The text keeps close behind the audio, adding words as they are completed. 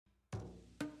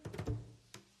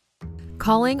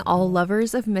calling all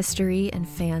lovers of mystery and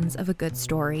fans of a good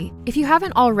story. If you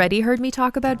haven't already heard me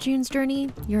talk about June's Journey,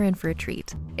 you're in for a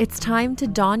treat. It's time to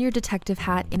don your detective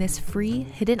hat in this free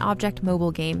hidden object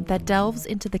mobile game that delves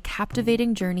into the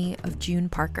captivating journey of June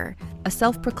Parker, a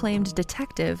self-proclaimed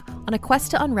detective on a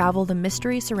quest to unravel the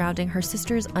mystery surrounding her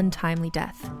sister's untimely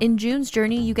death. In June's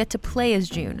Journey, you get to play as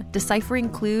June, deciphering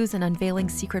clues and unveiling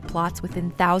secret plots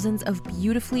within thousands of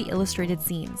beautifully illustrated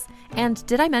scenes. And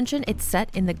did I mention it's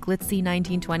set in the glitzy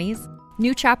 1920s?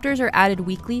 New chapters are added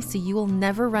weekly, so you will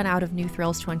never run out of new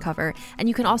thrills to uncover, and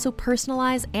you can also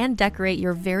personalize and decorate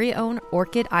your very own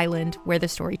Orchid Island where the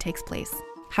story takes place.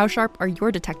 How sharp are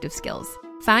your detective skills?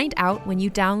 Find out when you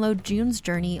download June's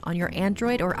Journey on your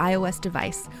Android or iOS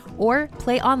device, or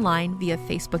play online via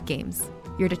Facebook Games.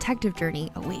 Your detective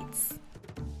journey awaits.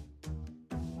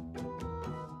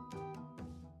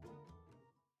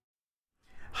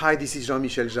 Hi, this is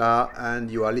Jean-Michel Jarre,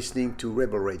 and you are listening to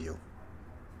Rebel Radio.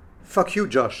 Fuck you,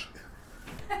 Josh.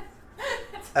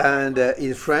 And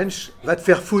in French, va te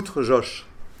faire foutre, Josh.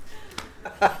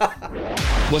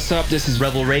 What's up? This is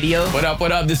Rebel Radio. What up?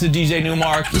 What up? This is DJ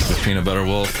Newmark. This is Peanut Butter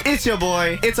Wolf. It's your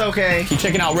boy. It's okay. Keep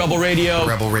checking out Rebel Radio.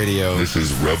 Rebel Radio. This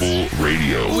is Rebel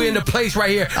Radio. We're in the place right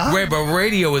here. Rebel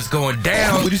Radio is going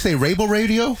down. Would you say Rebel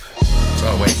Radio?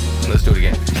 Oh, wait. Let's do it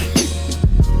again.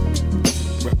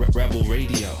 Rebel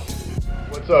Radio.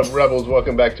 What's up, Rebels?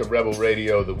 Welcome back to Rebel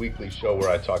Radio, the weekly show where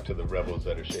I talk to the rebels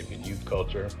that are shaping youth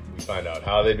culture. We find out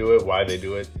how they do it, why they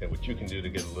do it, and what you can do to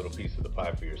get a little piece of the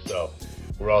pie for yourself.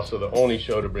 We're also the only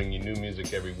show to bring you new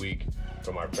music every week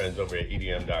from our friends over at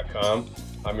EDM.com.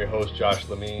 I'm your host, Josh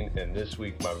Lamine, and this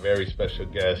week my very special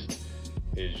guest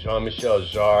is Jean-Michel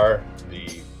Jarre,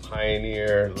 the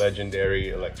pioneer, legendary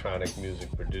electronic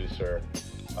music producer.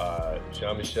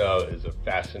 Jean-Michel is a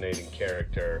fascinating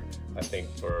character. I think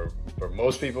for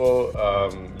most people,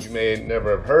 you may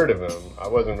never have heard of him. I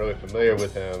wasn't really familiar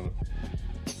with him,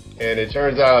 and it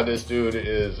turns out this dude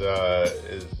is a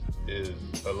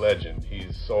legend.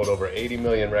 He's sold over 80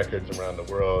 million records around the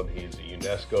world. He's a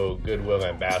UNESCO Goodwill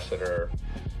Ambassador.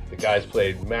 The guy's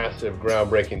played massive,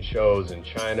 groundbreaking shows in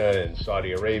China and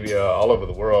Saudi Arabia, all over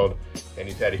the world, and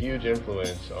he's had a huge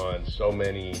influence on so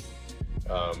many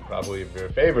probably your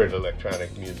favorite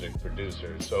electronic music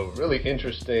producers. So really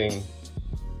interesting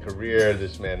career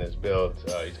this man has built.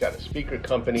 He's got a speaker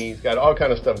company. He's got all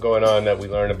kind of stuff going on that we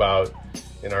learn about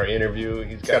in our interview.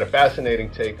 He's got a fascinating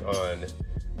take on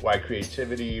why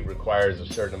creativity requires a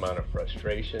certain amount of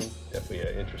frustration. Definitely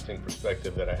an interesting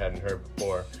perspective that I hadn't heard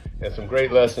before. And some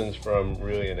great lessons from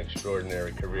really an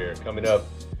extraordinary career. Coming up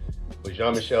with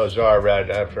Jean-Michel Jarre right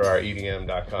after our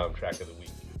EDM.com track of the week.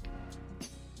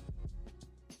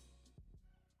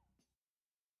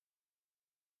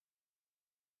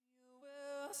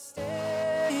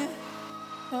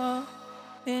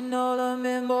 In all the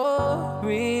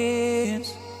memories,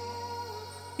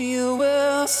 you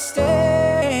will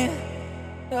stay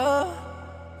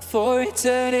for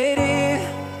eternity.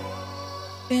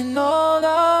 In all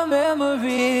our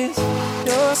memories,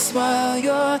 your smile,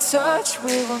 your touch,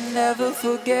 we will never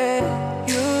forget.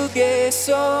 You gave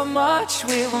so much,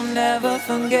 we will never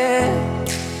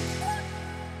forget.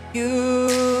 You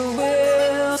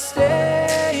will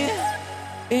stay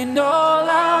in all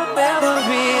our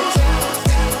memories.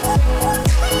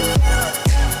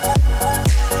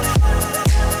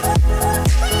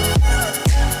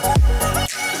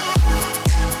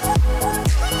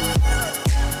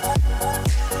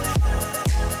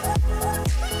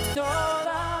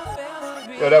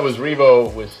 So that was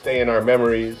Revo with Stay in Our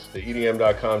Memories, the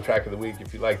EDM.com track of the week.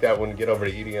 If you like that one, get over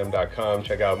to EDM.com,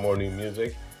 check out more new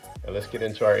music. And let's get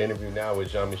into our interview now with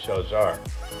Jean-Michel Jarre.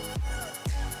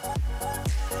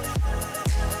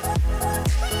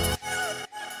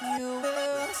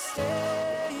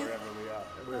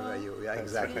 Wherever you are. Yeah,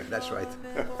 exactly. That's right.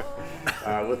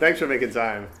 Well, thanks for making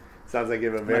time. Sounds like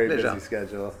you have a very busy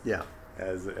schedule. Yeah.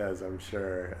 As I'm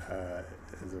sure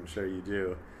you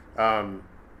do.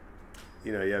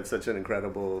 You know, you have such an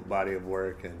incredible body of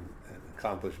work and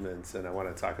accomplishments, and I want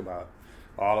to talk about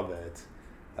all of it.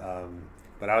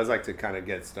 But I always like to kind of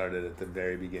get started at the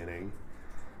very beginning.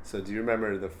 So do you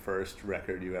remember the first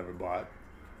record you ever bought?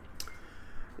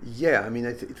 Yeah, I mean,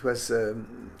 it was the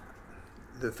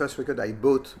first record I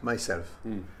bought myself.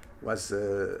 Was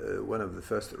one of the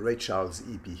first Ray Charles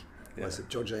EP. Yeah. Was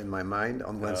Georgia in My Mind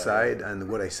on one side and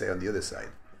What I Say on the other side.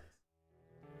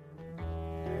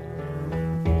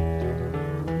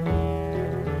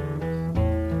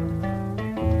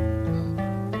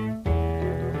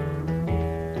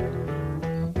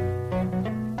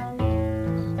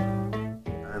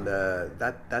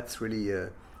 And that's really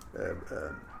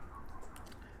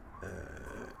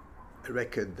a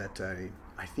record that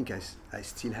I think I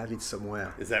still have it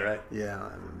somewhere. Is that right? Yeah,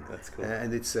 That's cool.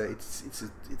 And it's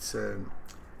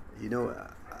you know,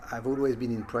 I've always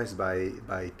been impressed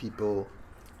by people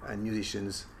and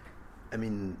musicians. I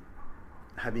mean,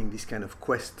 having this kind of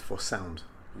quest for sound.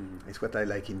 It's what I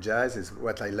like in jazz. It's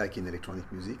what I like in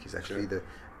electronic music. It's actually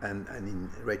and in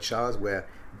Ray Charles, where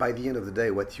by the end of the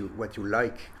day, what you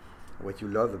like, what you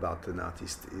love about an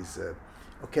artist is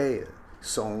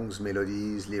songs,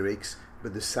 melodies, lyrics,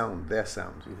 but the sound, their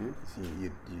sound.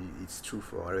 It's true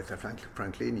for Aretha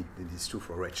Franklin. It's true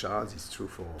for Ray Charles. It's true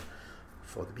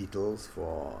for the Beatles,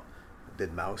 for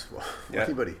Deadmau5, for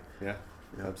anybody. Yeah,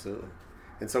 absolutely.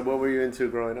 And so, what were you into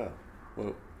growing up?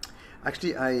 Well,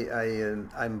 actually,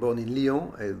 I'm born in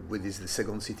Lyon, which is the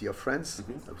second city of France.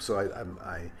 So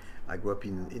I grew up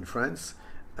in France,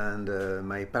 and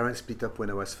my parents split up when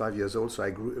I was 5 years old. So I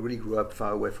really grew up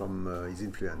far away from his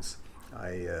influence.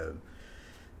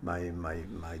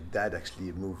 My dad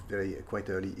actually moved quite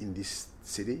early in this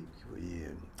city.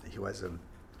 He was a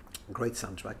great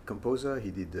soundtrack composer.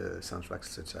 He did soundtracks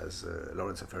such as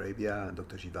Lawrence of Arabia and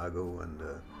Dr. Zhivago and.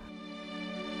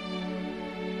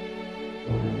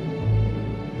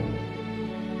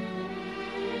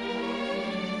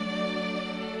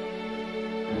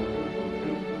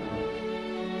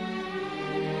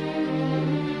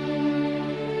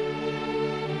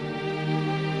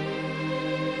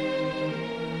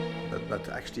 But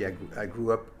actually, I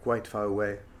grew up quite far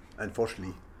away,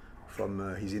 unfortunately,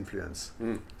 from his influence.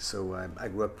 So I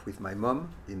grew up with my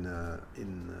mom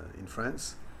in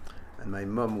France, and my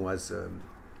mom was a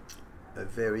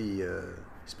very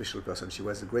special person. She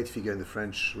was a great figure in the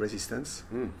French resistance.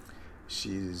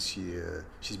 She's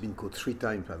been caught 3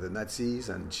 times by the Nazis,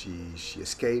 and she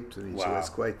escaped. I mean, she was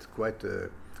quite.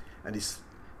 And it's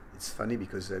funny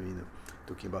because I mean,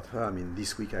 talking about her. I mean,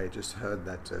 this week I just heard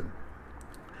that.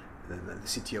 The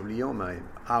city of Lyon,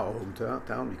 our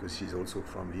hometown, because she's also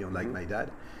from Lyon, like my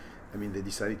dad. I mean, they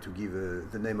decided to give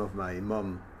the name of my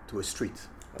mom to a street.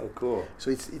 Oh, cool!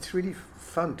 So it's really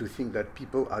fun to think that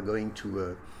people are going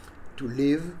to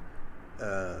live,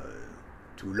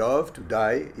 to love, to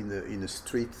die in a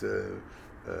street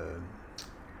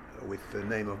with the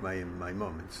name of my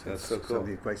mom. That's so cool.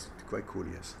 Something quite cool.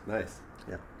 Yes. Nice.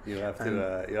 Yeah. You'll have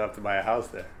to buy a house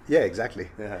there. Yeah,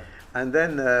 exactly. Yeah. And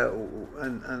then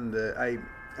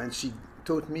she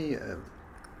taught me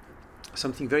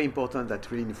something very important that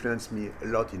really influenced me a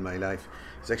lot in my life.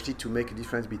 Is actually to make a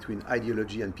difference between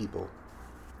ideology and people.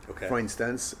 Okay. For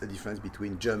instance, a difference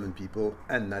between German people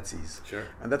and Nazis. Sure.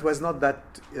 And that was not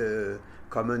that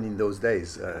common in those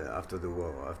days after the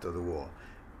war.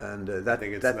 And I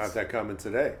think it's not that common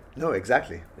today. No,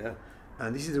 exactly. Yeah.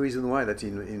 And this is the reason why that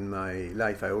in my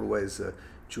life I always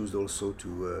choose also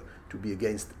to be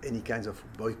against any kinds of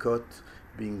boycott,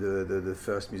 being the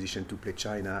first musician to play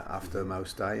China after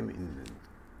Mao's time in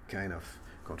kind of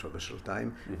controversial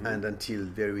time, and until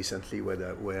very recently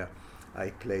where I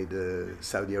played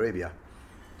Saudi Arabia.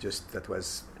 That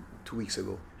was 2 weeks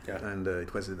ago. Yeah. And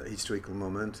it was a historical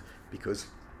moment because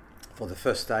for the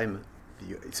first time,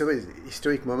 it's always a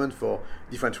historic moment for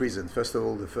different reasons. First of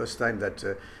all, the first time that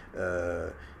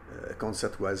a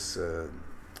concert was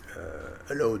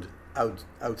allowed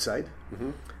outside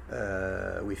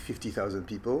with 50,000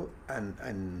 people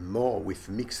and more with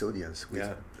mixed audience, with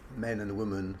men and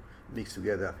women mixed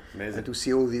together. Amazing. And to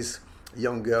see all these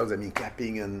young girls, I mean,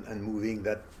 clapping and moving,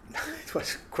 that it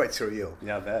was quite surreal.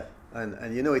 Yeah, I bet.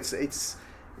 And you know, it's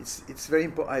very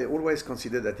important. I always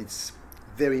consider that it's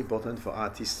very important for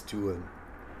artists to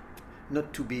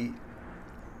not to be,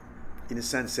 in a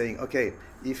sense, saying, okay,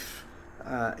 if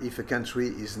a country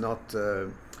is not,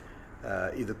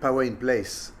 if the power in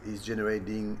place is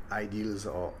generating ideals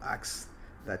or acts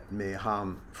that may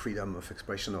harm freedom of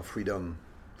expression or freedom,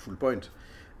 full point,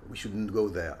 we shouldn't go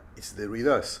there. It's the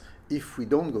reverse. If we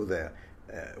don't go there,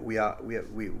 we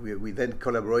then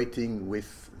collaborating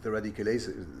with the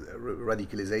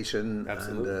radicalization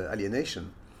and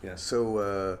alienation. Yeah.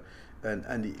 So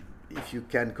and if you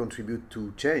can contribute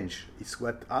to change, it's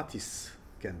what artists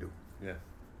can do. Yeah.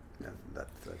 Yeah,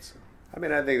 that's. I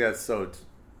mean, I think that's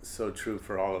so true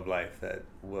for all of life. That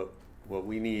what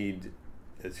we need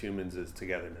as humans is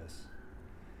togetherness,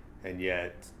 and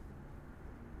yet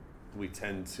we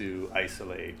tend to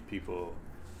isolate people,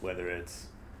 whether it's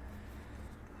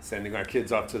sending our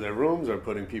kids off to their rooms or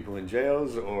putting people in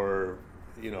jails or,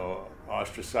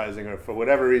 ostracizing or for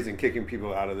whatever reason kicking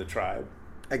people out of the tribe.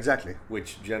 Exactly.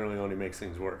 Which generally only makes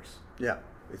things worse. Yeah,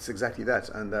 it's exactly that.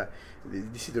 And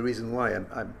this is the reason why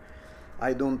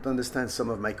I don't understand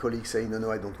some of my colleagues saying, no,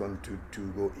 I don't want to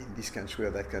go in this country or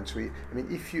that country. I mean,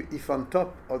 if on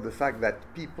top of the fact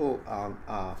that people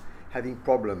are having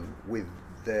problem with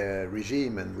the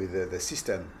regime and with the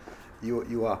system,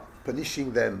 you are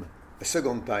punishing them a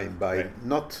second time by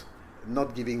not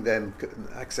giving them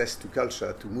access to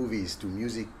culture, to movies, to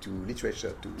music, to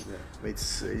literature.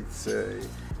 It's a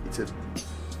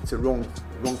wrong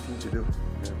thing to do,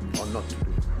 or not to do.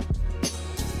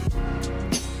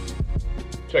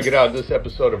 Check it out. This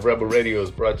episode of Rebel Radio is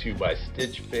brought to you by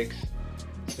Stitch Fix.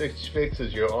 Stitch Fix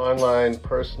is your online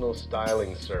personal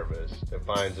styling service that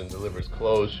finds and delivers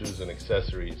clothes, shoes, and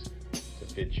accessories to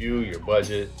fit you, your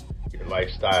budget, your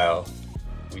lifestyle.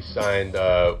 We signed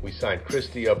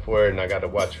Christy up for it, and I got to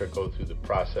watch her go through the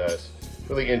process.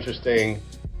 Really interesting,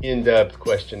 in-depth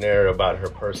questionnaire about her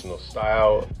personal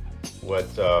style, what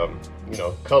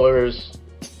colors,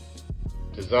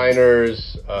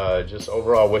 designers, just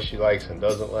overall what she likes and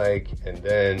doesn't like, and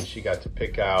then she got to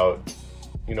pick out,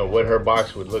 what her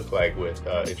box would look like with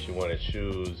if she wanted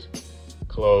shoes,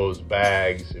 clothes,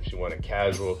 bags, if she wanted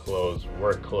casual clothes,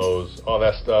 work clothes, all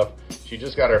that stuff. She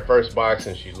just got her first box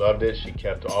and she loved it. She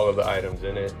kept all of the items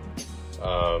in it,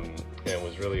 and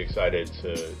was really excited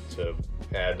to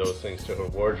add those things to her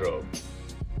wardrobe.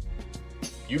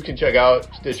 You can check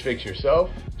out Stitch Fix yourself.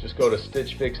 Just go to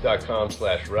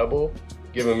stitchfix.com/rebel.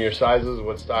 Give them your sizes,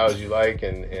 what styles you like,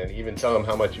 and even tell them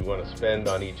how much you want to spend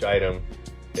on each item.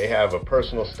 They have a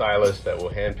personal stylist that will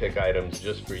handpick items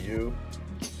just for you.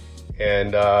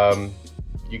 And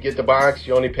you get the box,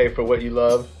 you only pay for what you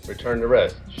love, return the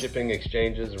rest. Shipping,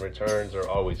 exchanges, and returns are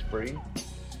always free.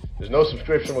 There's no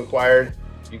subscription required.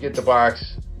 You get the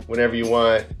box whenever you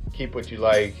want, keep what you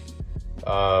like.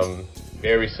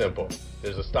 Very simple.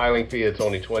 There's a styling fee, it's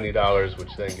only $20,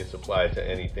 which then gets applied to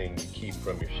anything you keep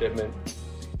from your shipment.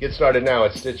 Get started now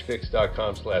at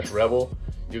stitchfix.com/rebel.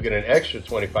 You'll get an extra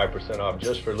 25% off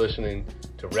just for listening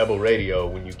to Rebel Radio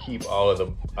when you keep all of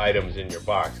the items in your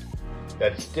box.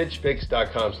 That's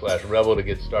stitchfix.com/rebel to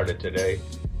get started today.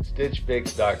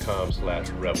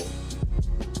 stitchfix.com/rebel.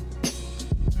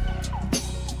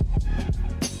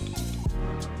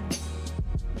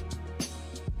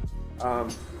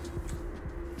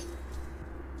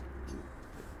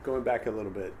 Going back a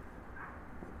little bit,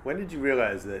 when did you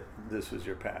realize that this was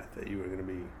your path, that you were going to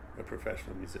be a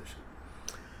professional musician?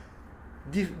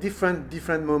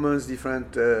 Different moments,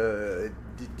 different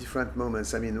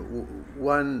moments. I mean,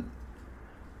 one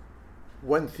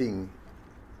thing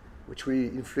which really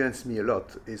influenced me a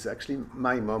lot is actually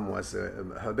my mom was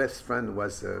her best friend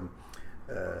was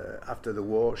after the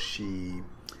war she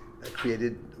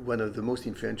created one of the most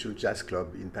influential jazz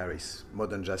club in Paris,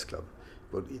 modern jazz club.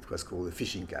 But it was called the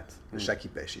Fishing Cat, the Shaki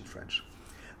Pêche in French,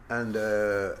 and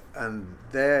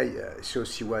there, so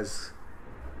she was.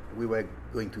 We were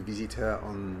going to visit her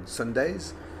on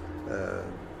Sundays,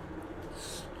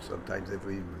 sometimes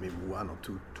maybe one or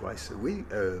twice a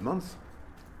month.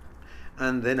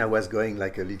 And then I was going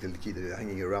like a little kid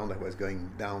hanging around. I was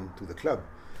going down to the club,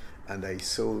 and I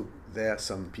saw there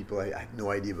some people. I had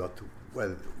no idea about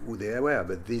who they were,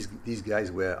 but these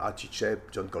guys were Archie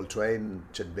Shepp, John Coltrane,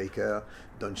 Chet Baker,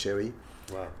 Don Cherry.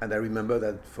 Wow. And I remember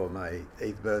that for my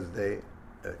 8th birthday,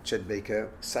 Chet Baker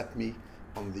sat me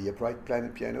on the upright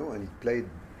piano and he played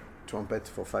trumpet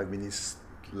for 5 minutes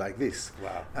like this.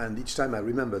 Wow. And each time I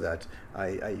remember that,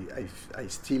 I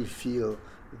still feel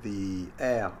the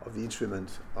air of the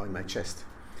instrument on my chest.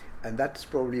 And that's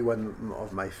probably one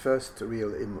of my first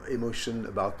real emotion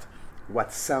about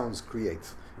what sounds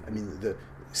create. I mean, the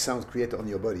sounds create on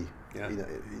your body in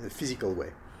a physical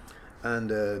way.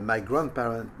 And my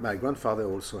grandfather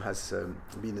also has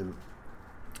been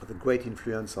a great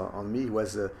influence on me. He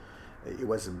was an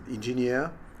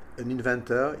engineer, an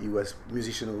inventor. He was a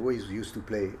musician always. He used to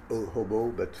play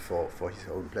hobo, but for his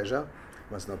own pleasure.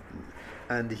 Was not,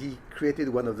 and he created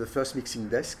one of the first mixing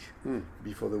desks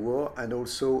before the war, and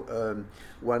also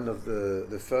one of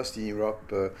the first in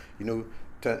Europe.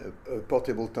 A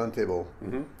portable turntable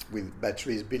with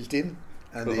batteries built in,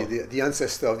 and the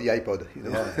ancestor of the iPod,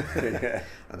 Yeah.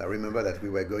 And I remember that we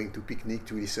were going to picnic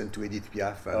to listen to Edith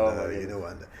Piaf,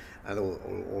 and and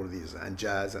all these, and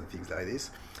jazz and things like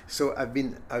this. So I've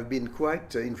been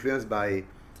quite influenced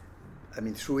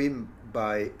through him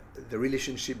by the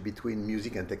relationship between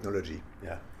music and technology.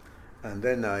 Yeah. And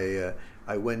then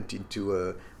I went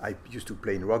into I used to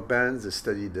play in rock bands. I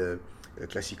studied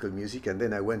classical music, and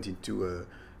then I went into a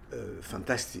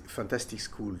fantastic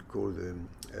school called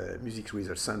Music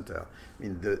Research Center. I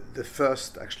mean, the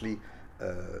first actually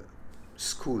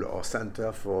school or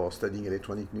center for studying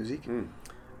electronic music.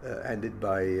 ended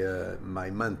by my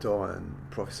mentor and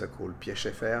professor called Pierre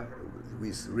Schaeffer, who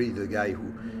is really the guy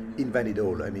who invented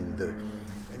all. I mean, the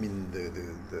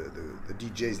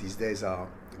DJs these days are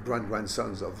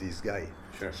grandsons of this guy.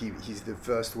 Sure. He's the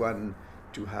first one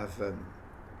to have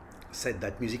said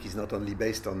that music is not only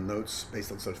based on notes,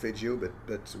 based on solfeggio,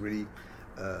 but really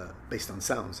based on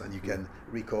sounds, and you can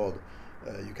record.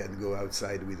 You can go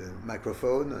outside with a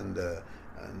microphone and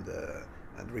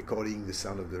recording the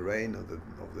sound of the rain, of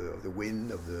the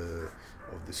wind, of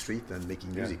the street, and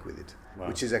making music with it. Wow.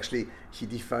 Which is actually, he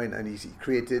defined and he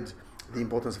created the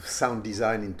importance of sound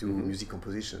design into music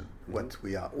composition. What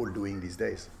we are all doing these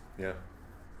days. Yeah.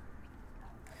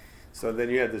 So then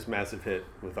you had this massive hit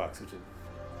with Oxygen.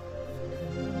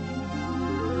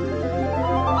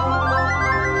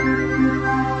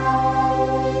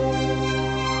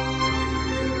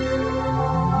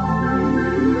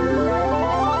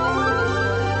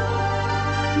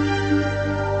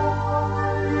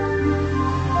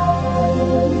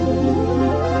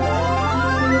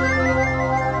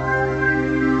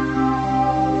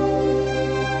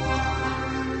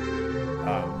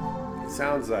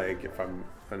 Sounds like, if I'm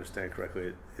understanding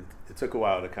correctly, it took a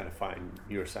while to kind of find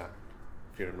your sound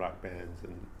if you're in rock bands,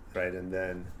 and right, and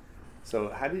then so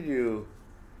how do you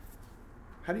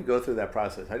go through that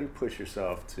process? How do you push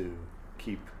yourself to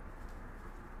keep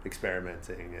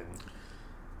experimenting?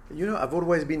 And I've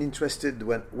always been interested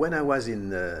when I was in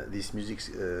this music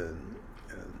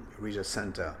research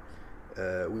center.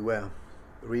 We were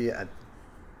really at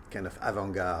kind of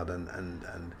avant-garde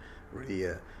and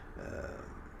really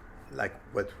like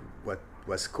what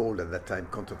was called at that time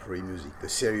contemporary music, the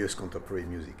serious contemporary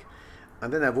music.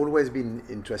 And then I've always been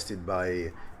interested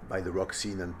by the rock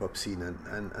scene and pop scene,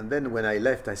 and then when I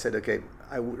left, I said, okay,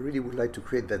 I really would like to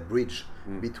create that bridge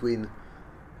between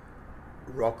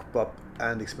rock, pop,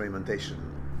 and experimentation.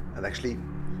 And actually,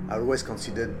 I always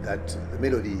considered that the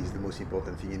melody is the most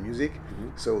important thing in music.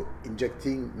 So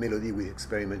injecting melody with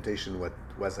experimentation, what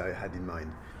was I had in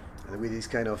mind, and with this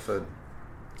kind of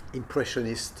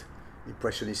impressionist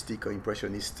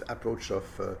approach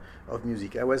of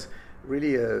music. I was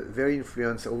really very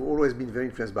influenced. I've always been very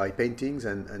influenced by paintings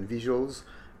and visuals,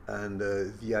 and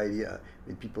the idea. I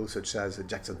mean, people such as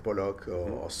Jackson Pollock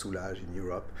or Soulage in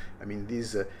Europe. I mean,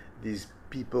 these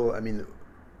people. I mean,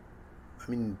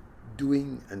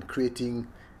 doing and creating.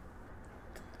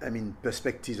 I mean,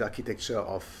 perspectives, architecture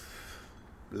of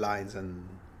lines and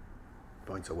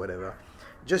points or whatever,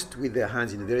 just with their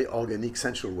hands in a very organic,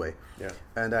 sensual way. Yeah.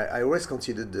 And I always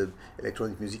considered the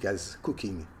electronic music as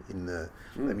cooking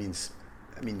I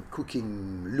mean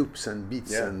cooking loops and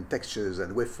beats and textures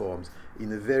and waveforms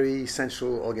in a very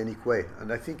sensual, organic way.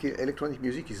 And I think electronic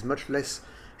music is much less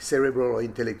cerebral or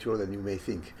intellectual than you may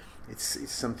think.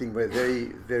 It's something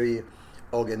very, very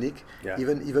organic,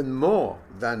 even more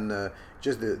than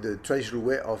just the traditional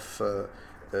way of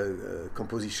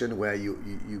composition, where you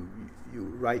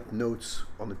write notes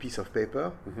on a piece of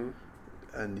paper,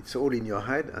 and it's all in your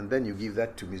head, and then you give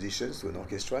that to musicians, to an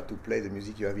orchestra, to play the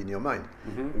music you have in your mind.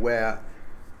 Where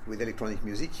with electronic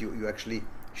music, you actually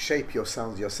shape your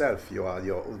sounds yourself. You are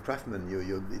your own craftsman.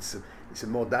 It's a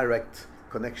more direct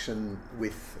connection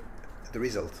with the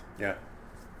result. Yeah.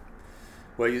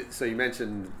 Well, you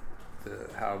mentioned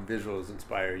how visuals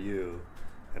inspire you,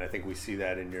 and I think we see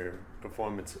that in your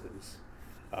performances.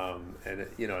 And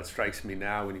it strikes me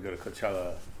now when you go to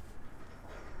Coachella,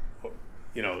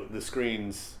 the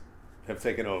screens have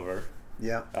taken over.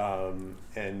 Yeah.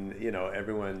 And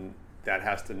everyone that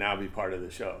has to now be part of the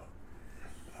show,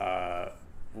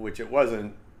 which it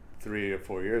wasn't 3 or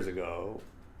 4 years ago,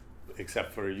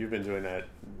 except for you've been doing that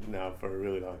now for a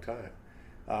really long time.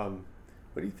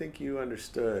 What do you think you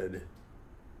understood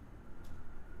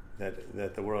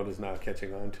that the world is now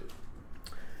catching on to?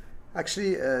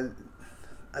 Actually,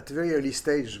 at a very early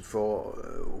stage,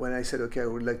 when I said, okay, I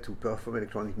would like to perform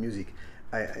electronic music,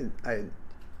 I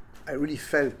really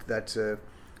felt that a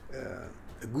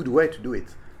good way to do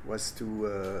it was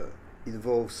to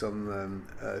involve some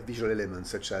visual elements,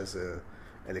 such as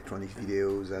electronic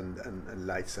videos and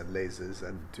lights and lasers,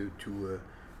 and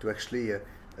to actually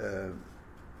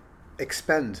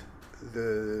expand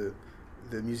the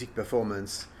music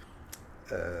performance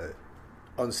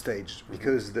on stage,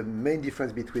 because the main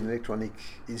difference between electronic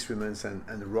instruments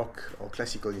and rock or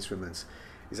classical instruments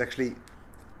is actually,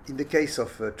 in the case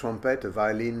of a trumpet, a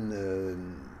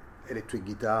violin, electric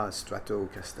guitar,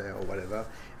 Stratocaster or whatever,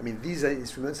 I mean, these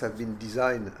instruments have been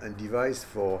designed and devised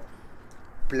for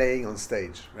playing on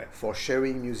stage, for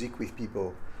sharing music with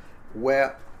people,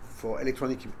 where for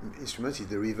electronic instruments it's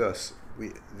the reverse.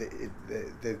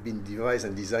 They've been devised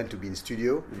and designed to be in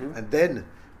studio, and then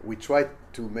we tried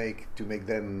to make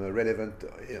them relevant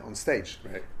on stage.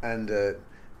 Right. And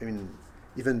I mean,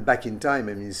 even back in time,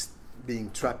 I mean,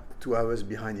 being trapped 2 hours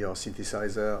behind your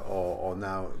synthesizer or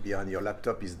now behind your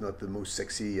laptop is not the most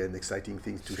sexy and exciting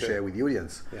thing to share with the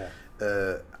audience. Yeah.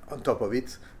 On top of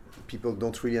it, people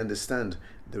don't really understand.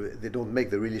 They don't make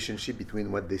the relationship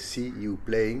between what they see you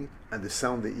playing and the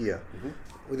sound they hear.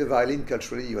 With the violin,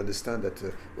 culturally, you understand that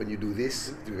when you do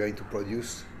this, you're going to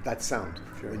produce that sound.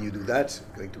 When you do that,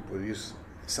 you're going to produce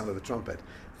the sound of a trumpet.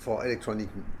 For electronic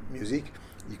music,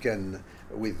 you can,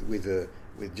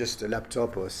 with just a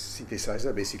laptop or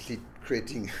synthesizer, basically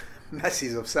creating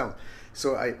masses of sound.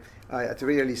 So I at a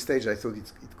very early stage, I thought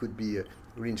it could be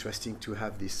really interesting to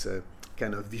have this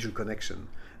kind of visual connection.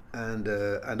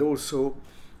 And also,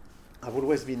 I've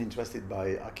always been interested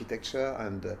by architecture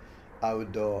and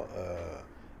outdoor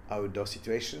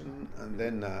situation. And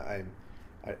then I've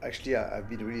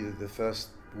been really the first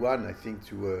one, I think,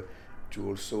 to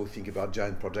also think about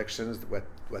giant projections, what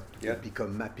would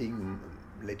become mapping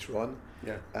later on.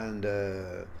 Yeah. And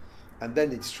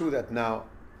then it's true that now,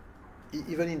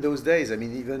 even in those days, I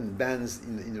mean, even bands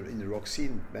in the rock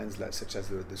scene, bands such as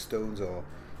the Stones or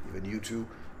even U2,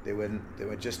 they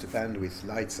were just a band with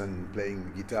lights and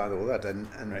playing guitar and all that,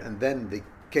 and then they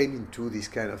came into this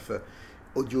kind of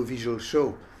audiovisual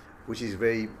show, which is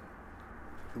the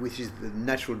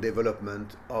natural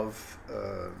development of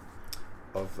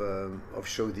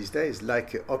show these days,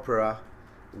 like opera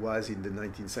was in the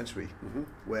 19th century,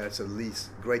 where suddenly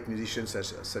great musicians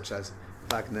such as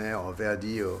Wagner or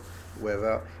Verdi or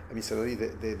whoever, I mean, suddenly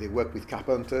they work with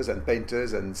carpenters and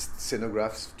painters and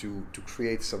scenographs to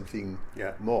create something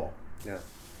more. Yeah.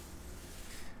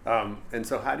 And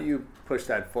so how do you push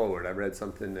that forward? I read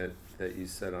something that you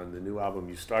said on the new album,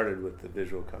 you started with the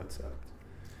visual concept.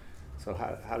 So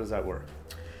how does that work?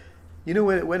 You know,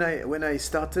 when I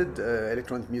started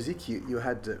electronic music, you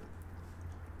had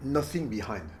nothing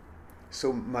behind.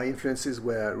 So my influences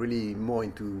were really more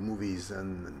into movies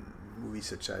and movies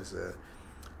such as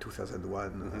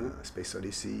 2001, Space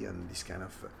Odyssey, and this kind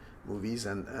of movies.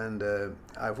 And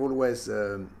I've always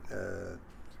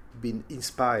been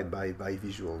inspired by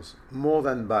visuals more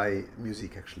than by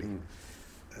music, actually.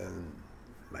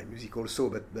 By music also,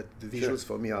 but the visuals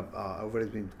for me have always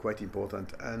been quite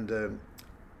important.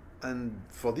 And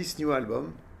for this new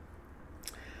album,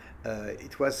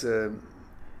 it was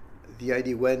the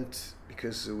idea went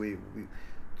because we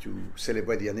to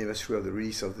celebrate the anniversary of the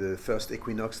release of the first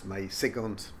Equinox, my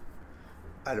second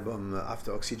album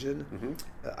after Oxygen.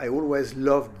 I always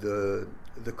loved the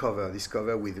cover, this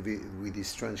cover with these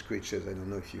strange creatures. I don't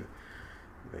know if I'm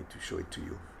going to show it to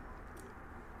you.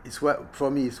 For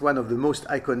me, it's one of the most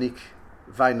iconic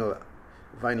vinyl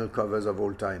covers of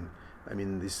all time. I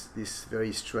mean, this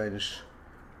very strange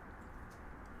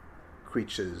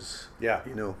creatures. Yeah.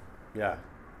 You know. Yeah.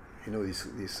 You know this.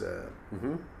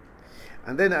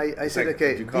 And then I said,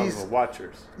 okay, you call them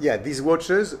watchers. Yeah, these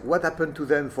watchers. What happened to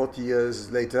them 40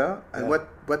 years later, and what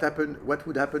would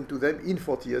happen to them in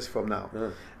 40 years from now?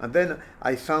 And then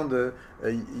I found a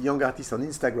young artist on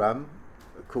Instagram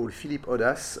called Philip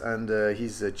Odas, and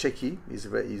he's Czechy. He's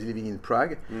living in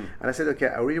Prague. And I said, okay,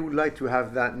 I really would like to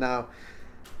have that now.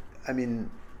 I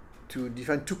mean, to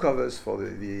define two covers for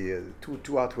the two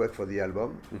artwork for the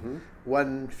album.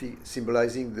 One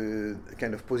symbolizing the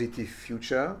kind of positive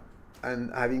future,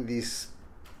 and having this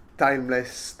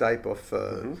timeless type of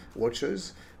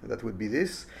watchers. That would be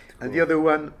this. Cool. And the other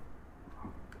one,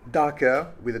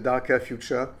 darker, with a darker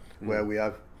future, where we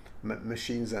have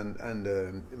machines and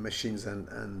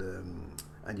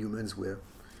humans were,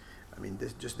 I mean,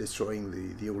 just destroying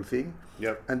the whole thing.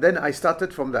 Yep. And then I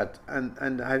started from that,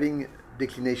 and having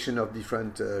declination of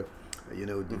different,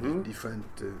 different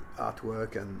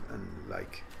artwork and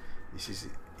like this is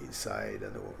inside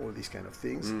and all these kind of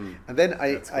things. And then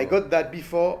I got that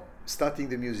before starting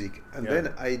the music, and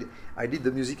then I did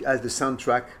the music as the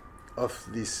soundtrack of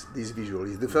this visual.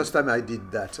 It's the first time I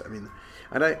did that. I mean,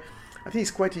 and I think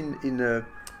it's quite in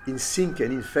sync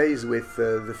and in phase with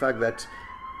the fact that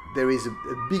there is a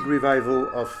big revival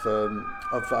of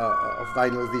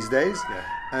vinyls these days,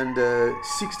 and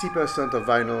 60% of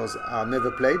vinyls are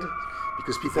never played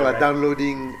because people are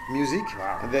downloading music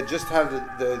and they just have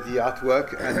the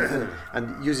artwork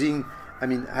and using, I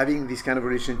mean, having this kind of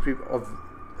relationship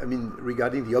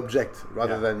regarding the object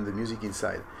rather than the music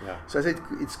inside. So I said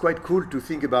it's quite cool to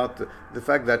think about the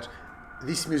fact that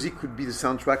this music could be the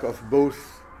soundtrack of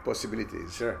both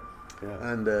possibilities. Sure.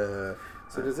 Yeah. And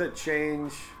so does that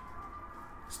change?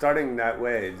 Starting that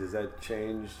way, does that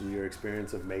change your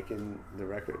experience of making the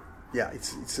record? Yeah,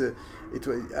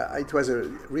 it was a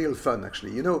real fun,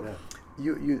 actually. You know,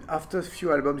 you after a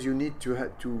few albums you need to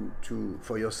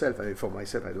for yourself. I mean, for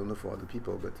myself, I don't know for other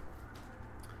people, but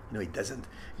it doesn't.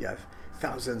 You have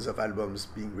thousands of albums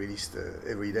being released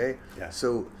every day. Yeah.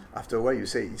 So after a while, you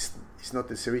say it's not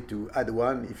necessary to add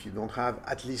one if you don't have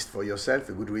at least for yourself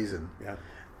a good reason. Yeah.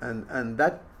 And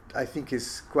that I think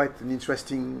is quite an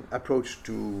interesting approach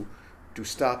to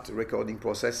start the recording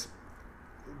process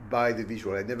by the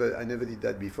visual. I never did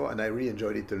that before, and I really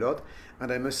enjoyed it a lot.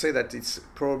 And I must say that it's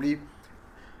probably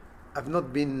I've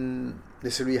not been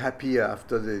necessarily happy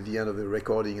after the end of the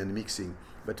recording and mixing,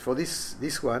 but for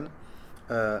this one,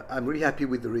 I'm really happy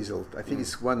with the result. I think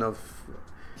it's one of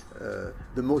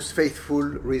the most faithful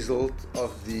result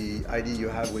of the idea you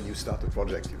have when you start a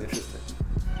project. Interesting.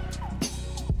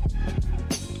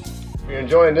 If you're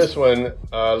enjoying this one,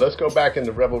 let's go back in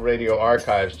the Rebel Radio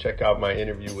archives, check out my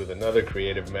interview with another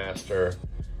creative master,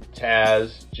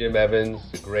 Taz, Jim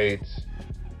Evans, the great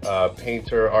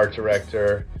painter, art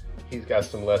director. He's got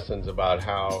some lessons about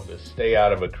how to stay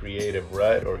out of a creative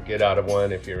rut or get out of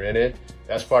one if you're in it.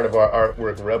 That's part of our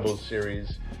Artwork Rebels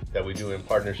series that we do in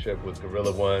partnership with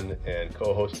Gorilla One and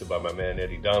co-hosted by my man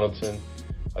Eddie Donaldson.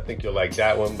 I think you'll like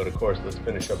that one, but of course, let's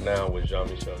finish up now with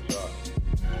Jean-Michel Jarre.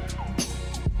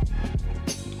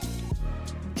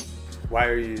 Why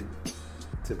are you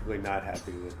typically not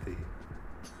happy with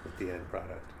the end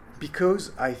product?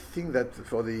 Because I think that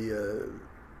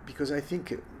because I think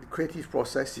the creative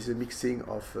process is a mixing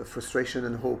of frustration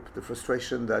and hope. The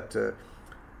frustration that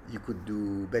you could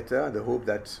do better, the hope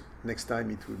that next time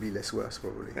it will be less worse,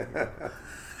 probably.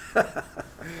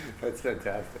 That's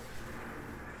fantastic.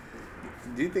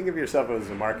 Do you think of yourself as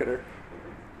a marketer?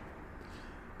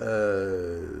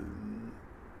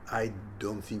 I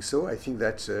don't think so. I think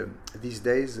that these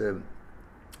days,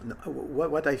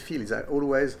 what I feel is I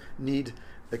always need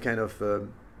a kind of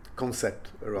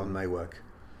concept around my work.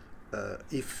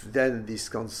 If then this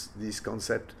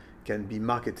concept can be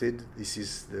marketed, this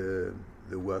is the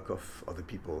work of other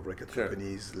people, record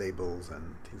companies, labels,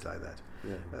 and things like that.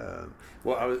 Yeah.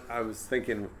 Well, I was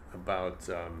thinking about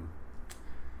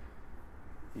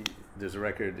there's a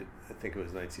record, I think it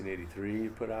was 1983 you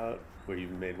put out, where you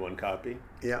made one copy.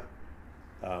 Yeah.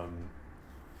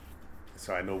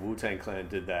 So I know Wu-Tang Clan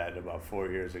did that about 4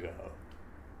 years ago,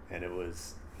 and it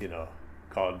was,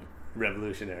 called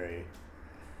Revolutionary.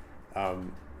 How'd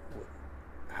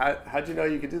you know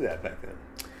you could do that back then?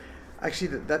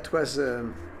 Actually, that was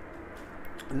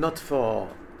not for.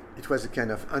 It was a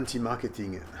kind of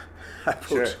anti-marketing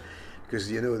approach. Sure. Because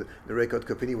the record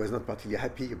company was not particularly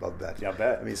happy about that. Yeah, I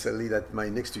bet. I mean, suddenly that my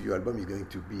next studio album is going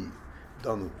to be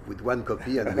done with one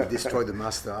copy, and we destroy the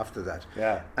master after that.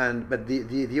 Yeah. But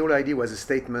the whole idea was a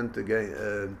statement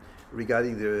again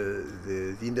regarding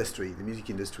the industry, the music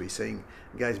industry, saying,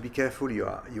 guys, be careful. You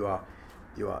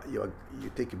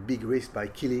take a big risk by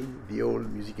killing the whole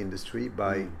music industry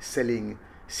by selling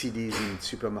CDs in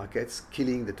supermarkets,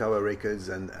 killing the Tower Records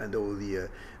and all the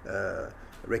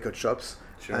record shops.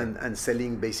 Sure. And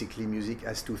selling basically music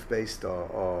as toothpaste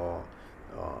or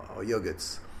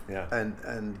yogurts. Yeah.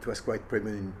 And it was quite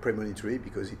premonitory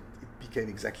because it became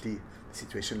exactly the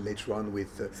situation later on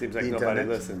with seems the like internet. Nobody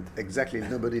listened. Exactly,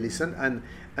 nobody listened,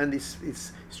 and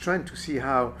it's trying to see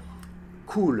how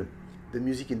cool the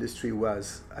music industry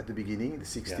was at the beginning, the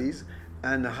 60s,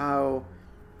 and how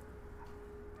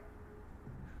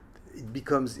it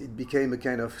became a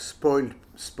kind of spoiled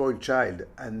child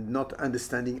and not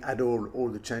understanding at all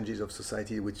the changes of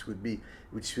society, which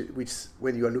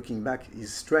when you are looking back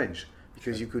is strange,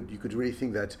 because you could really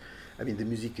think that, I mean, the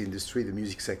music industry, the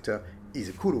music sector is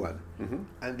a cool one,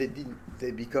 and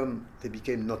they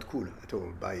became not cool at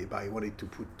all by wanting to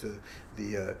put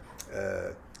the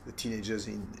teenagers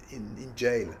in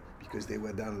jail because they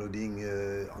were downloading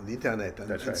on the internet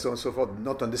and so on and so forth,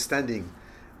 not understanding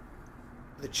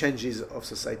the changes of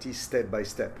society step by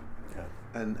step.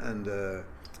 And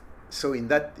so in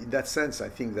that sense, I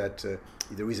think that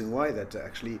the reason why that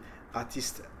actually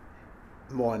artists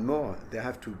more and more, they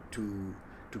have to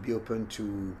be open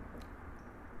to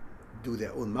do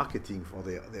their own marketing for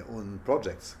their own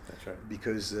projects. That's right.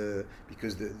 Because the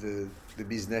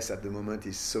business at the moment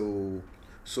is so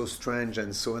strange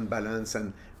and so unbalanced,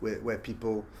 and where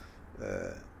people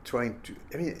trying to.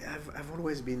 I mean, I've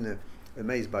always been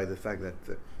amazed by the fact that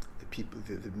the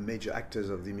major actors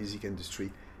of the music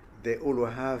industry, they all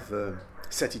have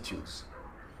certitudes,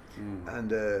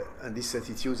 and these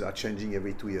certitudes are changing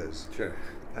every 2 years. Sure.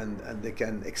 And they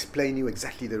can explain you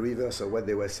exactly the reverse of what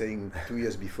they were saying 2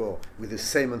 years before with the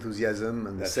same enthusiasm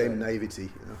and the same naivety.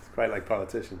 It's quite like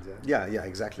politicians. Yeah,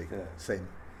 exactly. Yeah. Same.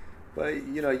 But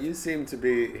you seem to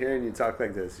be, hearing you talk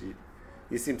like this,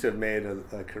 you seem to have made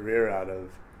a career out of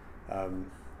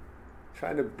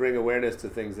trying to bring awareness to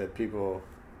things that people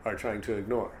are trying to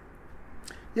ignore.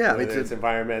 Yeah, whether it's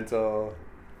environmental,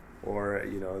 or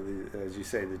as you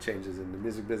say, the changes in the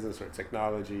music business or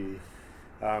technology.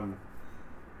 What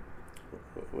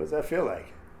does that feel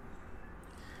like?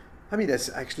 I mean, that's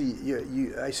actually,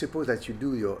 I suppose that you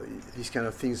do these kind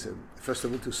of things, first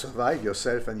of all, to survive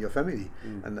yourself and your family.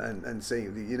 And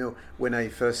saying, when I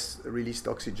first released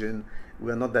Oxygen, we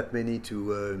were not that many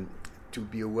to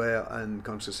be aware and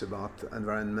conscious about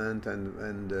environment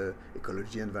and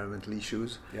ecology, environmental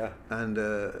issues. Yeah. And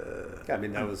I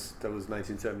mean, that was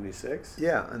 1976.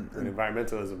 Yeah, and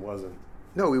environmentalism wasn't.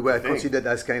 No, we were considered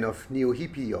as kind of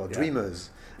neo-hippie or dreamers.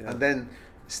 Yeah. And then,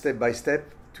 step by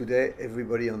step, today,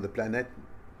 everybody on the planet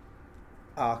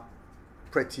are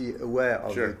pretty aware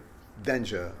of the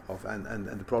danger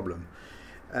and the problem.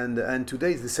 And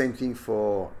today is the same thing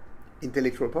for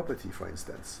intellectual property, for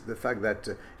instance. The fact that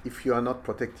if you are not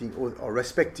protecting or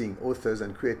respecting authors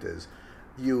and creators,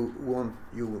 you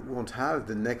won't have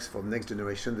the next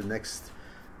generation, the next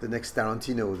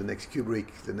Tarantino, the next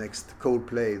Kubrick, the next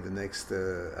Coldplay, the next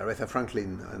Aretha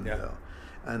Franklin,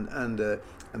 and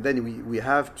then we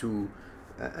have to.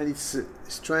 And it's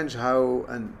strange how,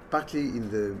 and partly in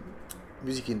the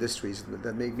music industries,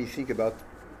 that made me think about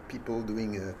people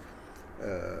doing,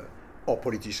 or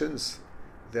politicians.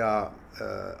 They are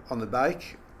on a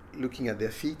bike, looking at their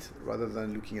feet rather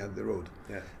than looking at the road.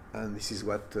 Yeah. And this is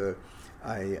what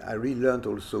I really learned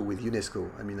also with UNESCO.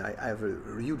 I mean, I have a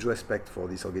huge respect for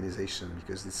this organization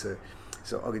because it's an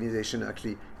organization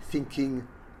actually thinking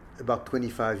about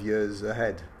 25 years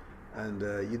ahead. And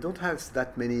you don't have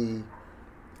that many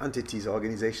entities,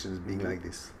 organizations being like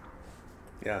this.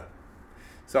 Yeah.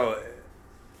 So,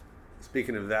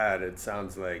 speaking of that, it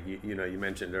sounds like you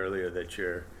mentioned earlier that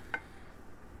you're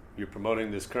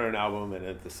promoting this current album, and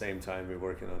at the same time you're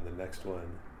working on the next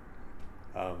one.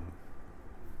 How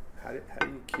do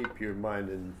you keep your mind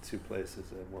in two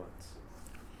places at once?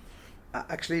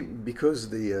 Actually, because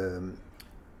there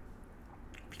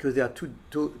are two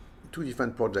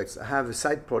different projects. I have a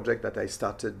side project that I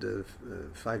started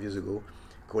 5 years ago,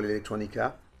 called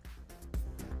Electronica.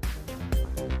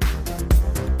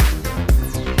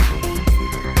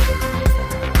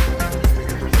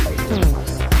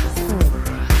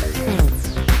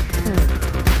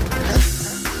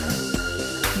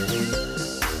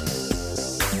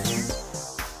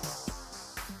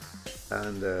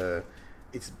 And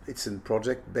it's a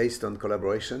project based on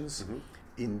collaborations.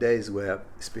 In days where,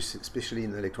 especially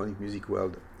in the electronic music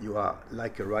world, you are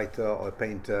like a writer or a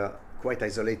painter, quite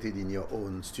isolated in your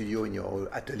own studio, in your own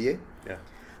atelier. Yeah.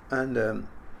 And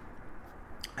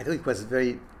I thought it was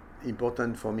very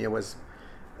important for me. I was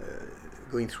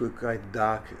going through a quite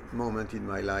dark moment in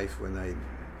my life when at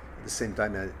the same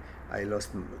time I lost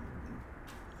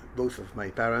both of my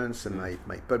parents and my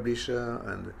publisher,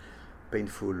 and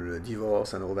painful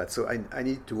divorce and all that. So I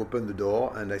need to open the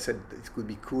door, and I said it could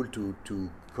be cool to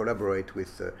collaborate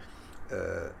with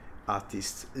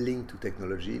artists linked to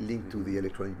technology, linked to the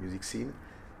electronic music scene,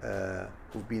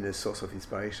 who've been a source of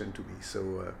inspiration to me.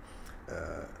 So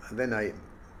and then I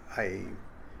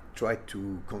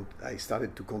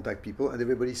started to contact people, and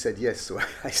everybody said yes. So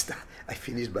I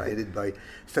finished I did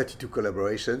 32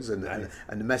 collaborations and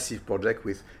a massive project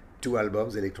with 2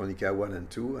 albums, Electronica 1 and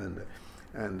 2,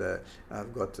 and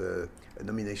I've got a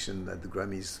nomination at the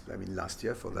Grammys, last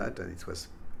year for that, and it was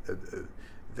a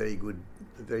very good,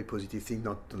 a very positive thing,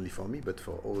 not only for me, but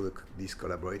for all these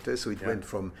collaborators. So it went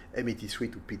from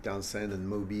M83 to Pete Townsend and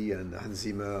Moby and Hans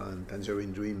Zimmer and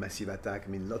Tangerine Dream, Massive Attack.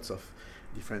 Lots of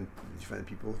different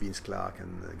people, Vince Clarke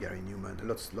and Gary Newman,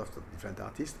 lots of different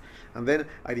artists. And then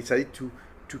I decided to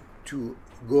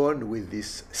go on with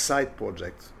this side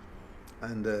project,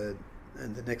 and the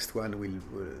next one will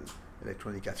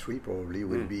Electronica 3 probably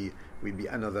will be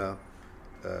another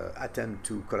attempt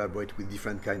to collaborate with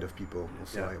different kind of people.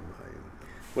 So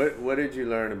what did you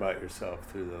learn about yourself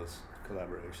through those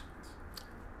collaborations?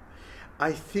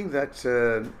 I think that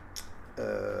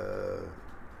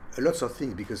lots of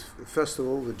things, because first of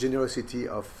all, the generosity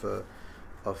of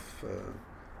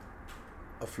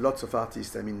lots of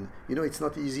artists. It's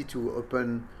not easy to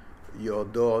open your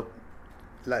door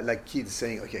like kids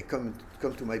saying, okay, come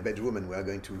to my bedroom and we are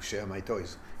going to share my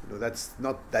toys. That's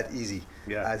not that easy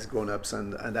as grown-ups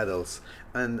and adults.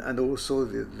 And also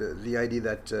the idea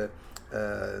that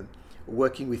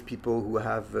working with people who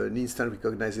have an instant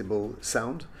recognizable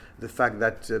sound, the fact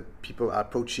that people are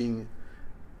approaching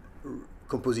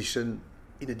composition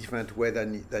in a different way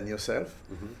than yourself.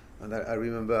 And I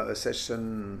remember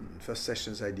first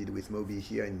sessions I did with Moby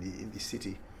here in this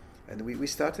city, and we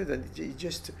started, and it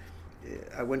just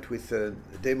I went with a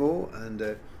demo, and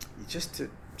he just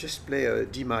play a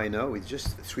D minor with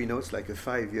just 3 notes, like a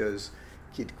 5 years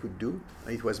kid could do,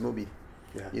 and it was Moby.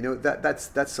 Yeah. You know,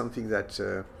 that's something that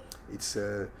it's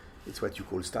what you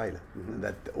call style, and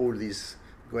that all these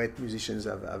great musicians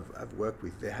I've worked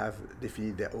with, they have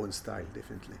definitely their own style,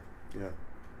 definitely. Yeah.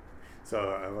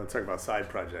 So I want to talk about side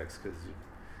projects, because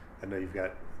I know you've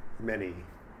got many,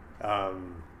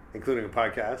 including a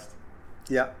podcast.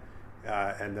 Yeah.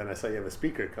 And then I saw you have a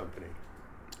speaker company.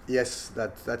 Yes,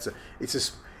 it's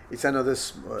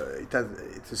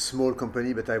a small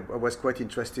company, but I was quite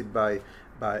interested by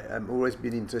I've always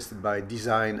been interested by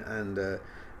design and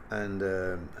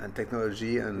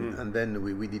technology, and then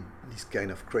we did these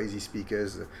kind of crazy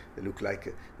speakers. They look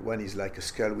like, one is like a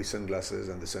skull with sunglasses,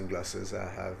 and the sunglasses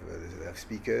have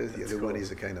speakers. The other one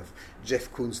is a kind of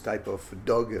Jeff Koons type of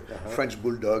dog, French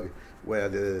bulldog, where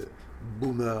the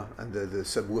boomer and the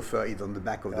subwoofer is on the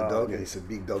back of the dog, and it's a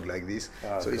big dog like this.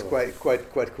 So cool. It's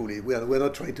quite cool. We're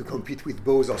not trying to compete with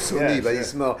Bose or Sony, but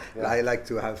it's more I like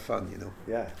to have fun, you know.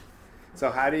 Yeah. So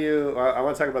how do you? I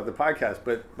want to talk about the podcast,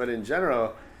 but in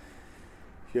general,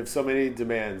 you have so many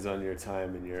demands on your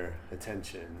time and your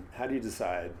attention. How do you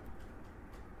decide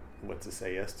what to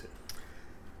say yes to?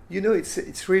 You know,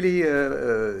 it's really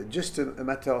just a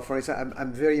matter of, for example,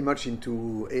 I'm very much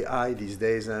into AI these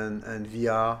days, and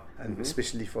VR, and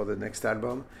especially for the next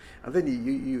album. And then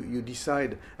you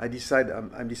decide.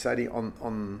 I'm deciding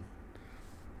on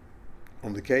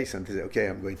the case, and say, okay,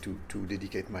 I'm going to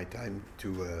dedicate my time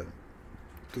to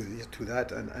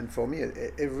that. And for me,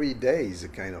 every day is a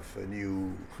kind of a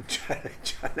new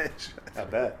challenge. I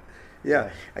bet.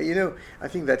 Yeah. You know, I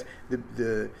think that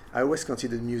I always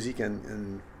considered music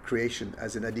and creation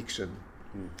as an addiction.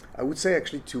 I would say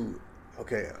actually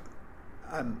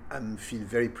I'm feel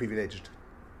very privileged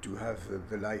to have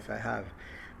the life I have,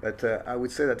 but I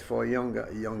would say that for a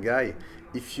young guy,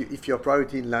 if your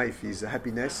priority in life is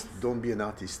happiness, don't be an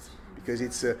artist, because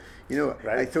it's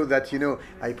right. I thought that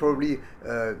I probably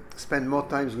spend more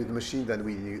times with machines than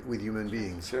with human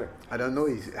beings. Sure. I don't know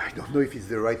if it's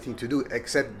the right thing to do,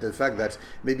 except the fact that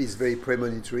maybe it's very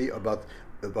premonitory about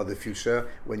the future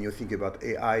when you think about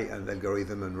AI and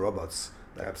algorithm and robots.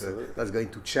 That's going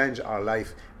to change our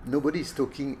life. Nobody is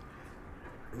talking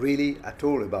really at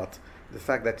all about the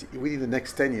fact that within the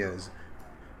next 10 years,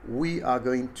 we are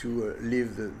going to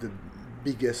live the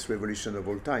biggest revolution of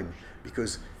all time,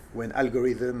 because when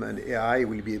algorithm and AI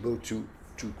will be able to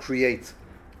create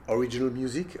original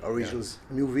music, original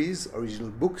movies,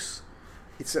 original books,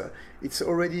 it's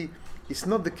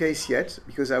not the case yet,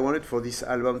 because I wanted for this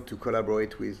album to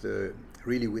collaborate with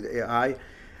AI,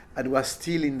 and was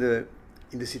still in the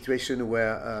situation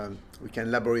where we can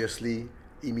laboriously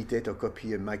imitate or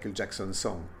copy a Michael Jackson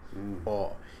song,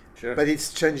 Sure. But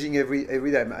it's changing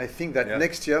every time. I think that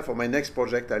next year, for my next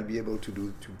project, I'll be able to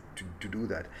do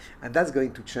that, and that's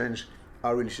going to change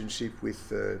our relationship with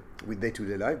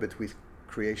day-to-day life, but with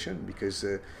creation, because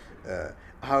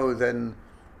how then,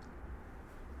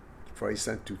 for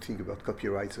instance, to think about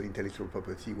copyright or intellectual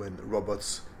property when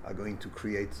robots are going to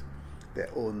create their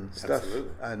own stuff,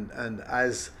 and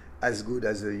as good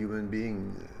as a human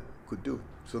being could do.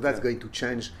 So that's going to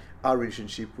change our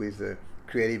relationship with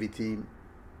creativity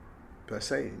per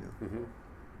se.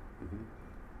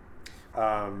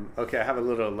 Okay, I have a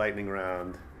little lightning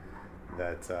round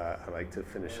that I like to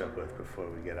finish up with before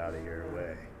we get out of your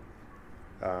way.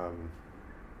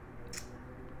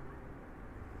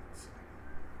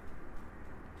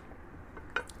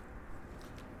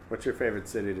 What's your favorite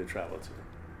city to travel to?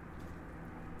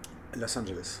 Los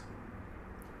Angeles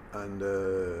and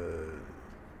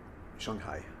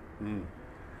Shanghai. And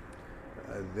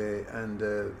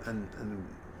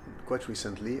quite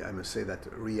recently, I must say that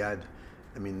Riyadh,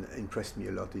 impressed me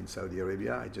a lot in Saudi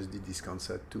Arabia. I just did this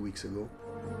concert 2 weeks ago.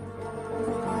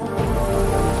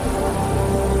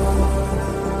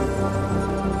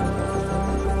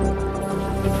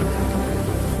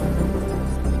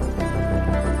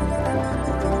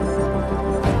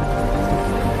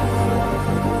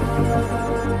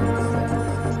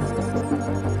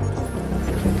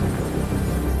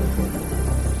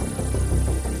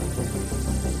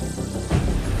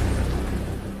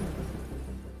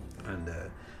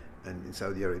 And in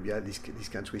Saudi Arabia, this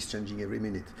country is changing every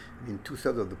minute.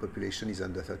 2/3 of the population is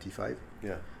under 35.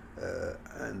 Yeah.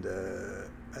 And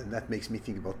that makes me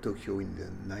think about Tokyo in the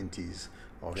 90s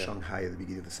or Shanghai at the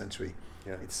beginning of the century.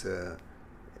 Yeah. It's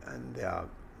and they are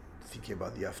thinking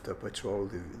about the after petrol,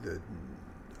 the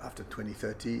after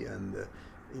 2030, and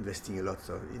investing a lot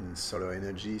in solar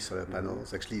energy, solar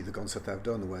panels. Actually, the concert I've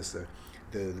done was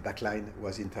the back line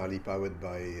was entirely powered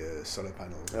by solar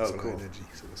panels, solar cool. energy.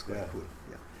 So it was quite cool.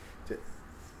 Yeah.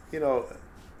 You know,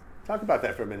 talk about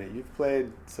that for a minute. You've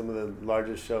played some of the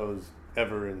largest shows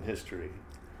ever in history.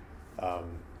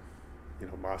 You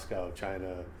know, Moscow,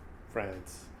 China,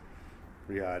 France,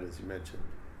 Riyadh, as you mentioned.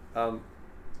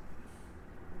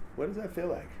 What does that feel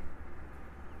like?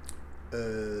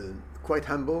 Quite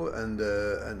humble, and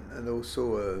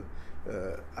also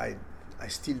I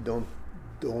still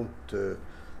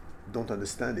don't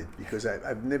understand it, because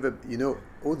I've never, you know,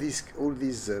 all these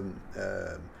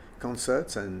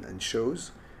concerts and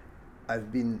shows,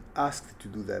 I've been asked to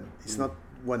do them. It's not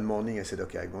one morning I said,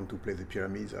 okay, I want to play the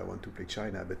Pyramids, I want to play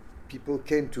China, but people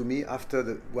came to me after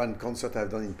the one concert I've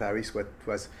done in Paris, what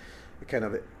was a kind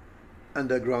of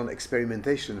underground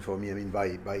experimentation for me. I mean,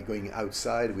 by going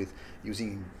outside with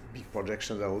using big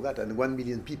projections and all that, and 1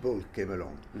 million people came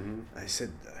along. I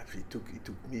said it took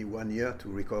me 1 year to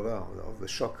recover of the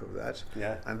shock of that.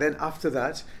 Yeah. And then after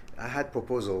that, I had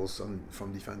proposals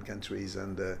from different countries,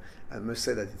 and I must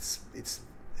say that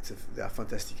they are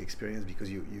fantastic experience, because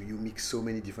you mix so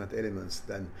many different elements.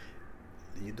 Then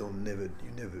you will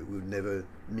never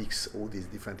mix all these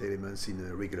different elements in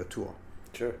a regular tour.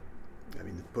 Sure. I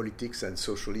mean, politics and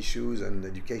social issues and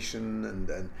education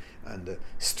and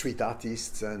street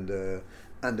artists and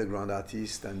underground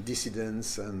artists and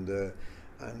dissidents and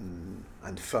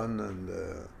fun, and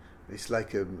it's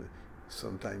like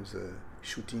sometimes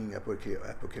shooting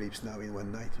Apocalypse Now in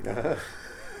one night. You know?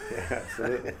 Yeah,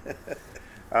 absolutely.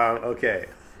 Okay,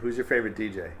 who's your favorite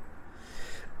DJ?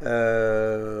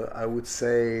 I would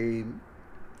say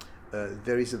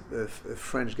there is a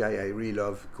French guy I really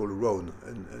love called Ron,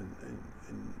 a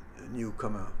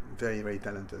newcomer, very, very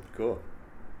talented. Cool.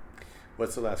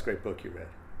 What's the last great book you read?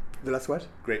 The last what?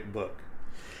 Great book.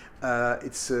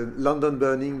 It's London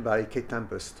Burning by Kate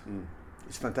Tempest.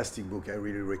 It's a fantastic book. I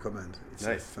really recommend. It's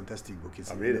nice. a fantastic book.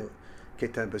 It's, I'll read it.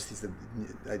 Kate Tempest is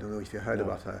I don't know if you heard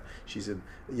about her. She's a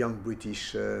young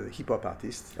British hip-hop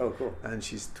artist. Oh, cool. And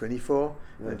she's 24,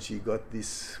 and she got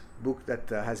this book that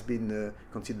has been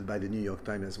considered by the New York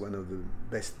Times as one of the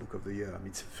best book of the year. I mean,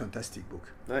 it's a fantastic book.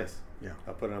 Nice. Yeah.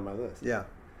 I'll put it on my list. Yeah.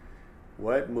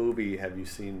 What movie have you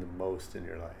seen the most in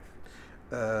your life?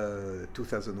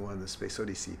 2001: A Space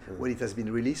Odyssey. When it has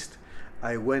been released,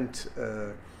 I went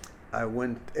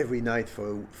every night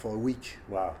for a week.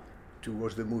 Wow. To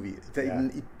watch the movie.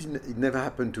 It never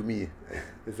happened to me.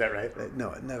 Is that right?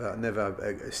 No, never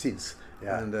since.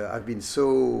 Yeah. And I've been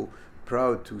so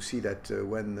proud to see that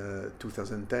when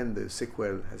 2010 the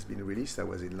sequel has been released. I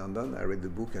was in London, I read the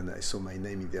book, and I saw my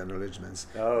name in the acknowledgements.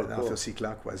 And cool. Arthur C.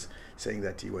 Clarke was saying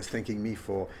that he was thanking me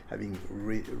for having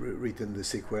written the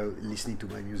sequel, listening to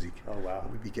my music. Oh, wow.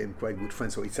 We became quite good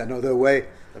friends, so it's another way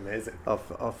Amazing.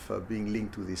 of being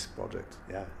linked to this project.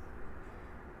 Yeah.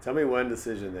 Tell me one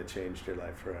decision that changed your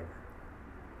life forever.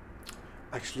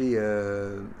 Actually,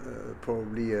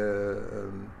 probably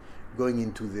going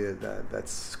into that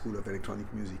school of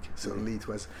electronic music. Suddenly it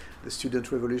was the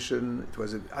student revolution. It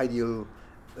was an ideal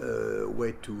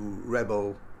way to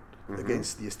rebel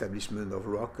against the establishment of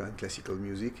rock and classical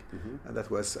music. And that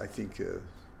was, I think,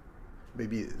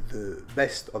 maybe the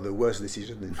best or the worst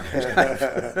decision in my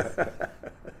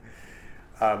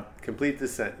life. Complete the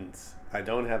sentence. I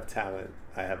don't have talent,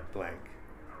 I have blank.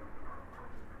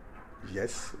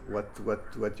 Yes. What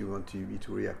you want me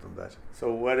to react on that?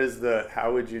 So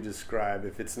how would you describe,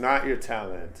 if it's not your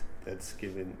talent that's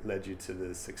led you to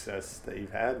the success that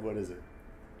you've had, what is it?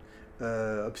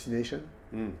 Obstination.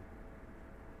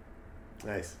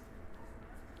 Nice.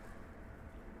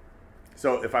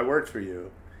 So if I worked for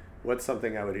you, what's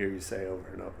something I would hear you say over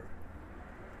and over?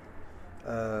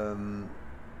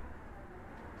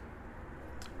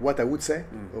 What I would say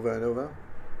over and over.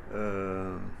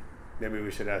 Maybe we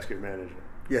should ask your manager.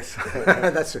 Yes,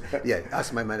 that's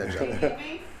ask my manager. Can you hear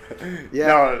me?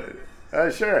 Yeah. No,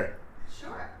 sure.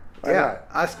 Sure. Why not?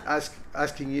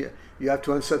 Asking you. You have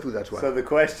to answer to that one. So the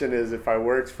question is, if I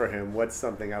worked for him, what's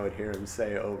something I would hear him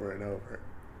say over and over?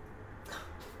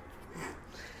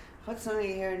 What's something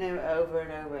you hear him over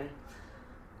and over?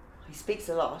 He speaks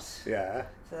a lot. Yeah.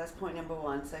 So that's point number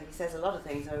one. So he says a lot of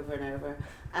things over and over.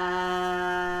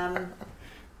 How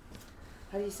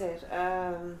do you say it?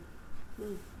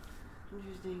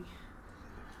 Interesting.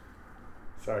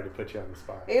 Sorry to put you on the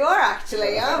spot. You are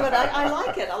actually, yeah, but I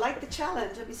like it. I like the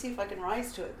challenge. Let me see if I can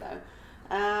rise to it now.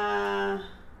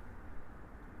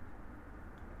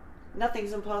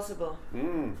 Nothing's impossible.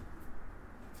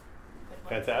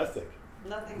 Fantastic.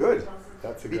 Nothing's Good. impossible.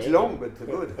 That's a bit great long, one. but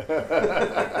good.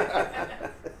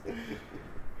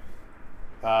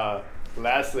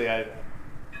 Lastly, I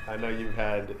know you've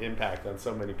had impact on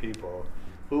so many people.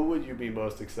 Who would you be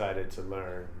most excited to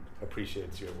learn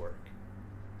appreciates your work?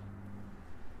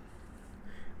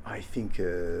 I think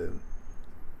who?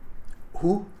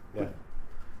 Yeah.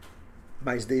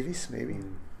 Miles Davis, maybe.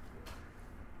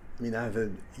 I mean, I have a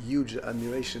huge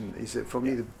admiration. He's for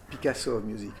me the Picasso of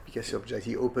music, Picasso of jazz.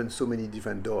 He opened so many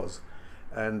different doors,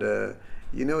 and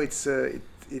you know, it's very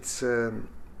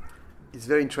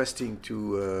interesting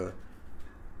to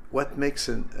what makes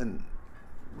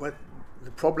what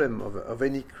the problem of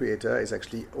any creator is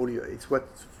actually it's what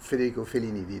Federico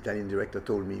Fellini, the Italian director,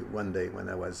 told me one day when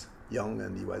I was young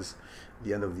and he was at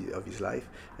the end of his life.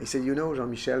 He said, you know,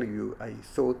 Jean-Michel,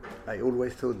 I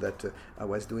always thought that I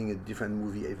was doing a different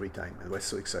movie every time. I was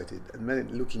so excited. And then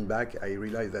looking back, I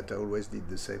realized that I always did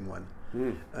the same one.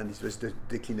 And it was the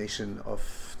declination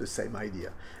of the same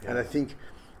idea. Yeah. And I think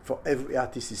for every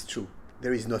artist it's true.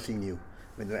 There is nothing new.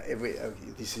 I mean,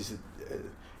 this is a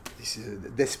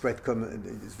desperate comment.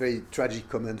 It's a very tragic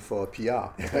comment for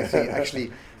PR. I think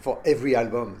actually, for every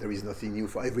album there is nothing new.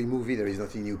 For every movie there is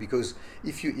nothing new. Because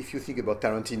if you think about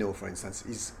Tarantino, for instance,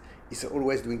 he's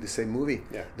always doing the same movie.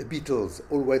 Yeah. The Beatles,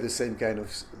 always the same kind of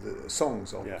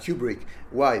songs. Or Kubrick.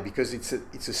 Why? Because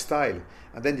it's a style.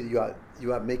 And then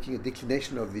you are making a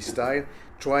declination of this style,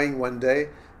 trying one day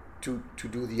to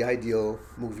do the ideal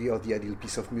movie or the ideal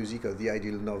piece of music or the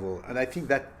ideal novel. And I think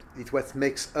that it's what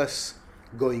makes us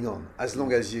going on. As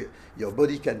long as your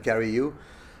body can carry you,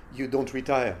 you don't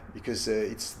retire, because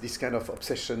it's this kind of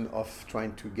obsession of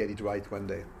trying to get it right one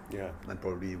day. Yeah. And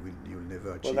probably you'll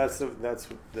never achieve. Well, that's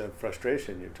the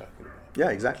frustration you're talking about.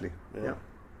 Yeah, exactly.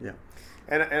 Yeah.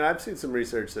 And I've seen some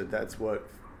research that's what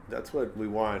we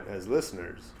want as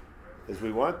listeners, is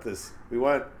we want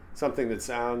something that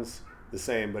sounds the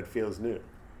same but feels new.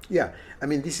 Yeah. I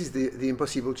mean, this is the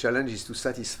impossible challenge, is to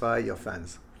satisfy your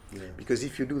fans. Yeah. Because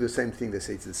if you do the same thing, they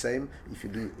say it's the same. If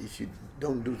you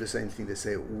don't do the same thing, they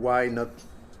say, why not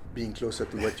being closer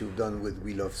to what you've done with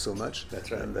We Love So Much?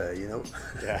 That's right. And you know,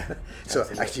 yeah. So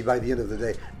actually, by the end of the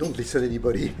day, don't listen to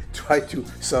anybody. Try to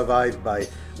survive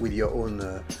with your own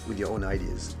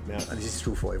ideas. Yeah. And this is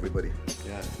true for everybody.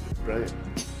 Yeah, brilliant.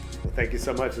 Well, thank you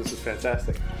so much. This was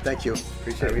fantastic. Thank you.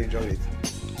 Appreciate it. I really enjoyed it.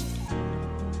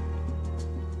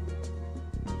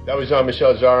 That was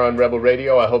Jean-Michel Jarre on Rebel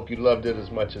Radio. I hope you loved it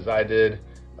as much as I did.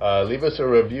 Leave us a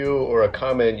review or a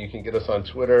comment. You can get us on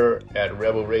Twitter at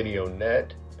Rebel Radio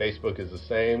Net. Facebook is the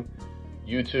same.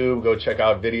 YouTube, go check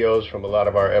out videos from a lot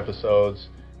of our episodes.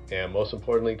 And most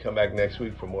importantly, come back next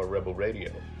week for more Rebel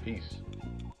Radio. Peace.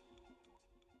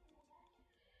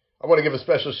 I want to give a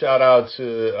special shout out to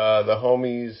the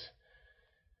homies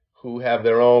who have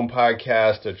their own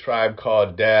podcast, A Tribe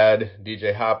Called Dad,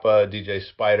 DJ Hoppa, DJ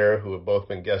Spider, who have both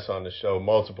been guests on the show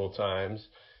multiple times.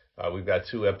 We've got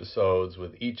 2 episodes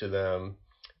with each of them,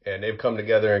 and they've come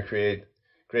together and created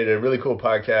a really cool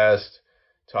podcast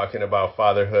talking about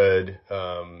fatherhood,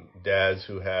 dads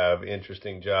who have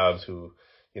interesting jobs,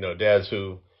 dads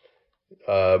who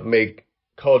make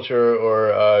culture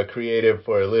or creative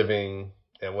for a living,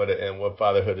 and what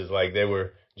fatherhood is like. They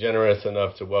were generous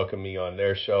enough to welcome me on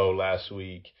their show last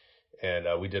week, and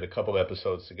we did a couple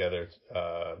episodes together.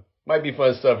 Might be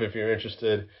fun stuff if you're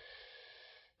interested.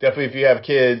 Definitely, if you have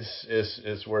kids,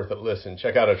 it's worth a listen.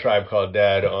 Check out A Tribe Called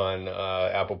Dad on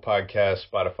Apple Podcasts,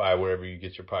 Spotify, wherever you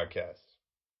get your podcasts.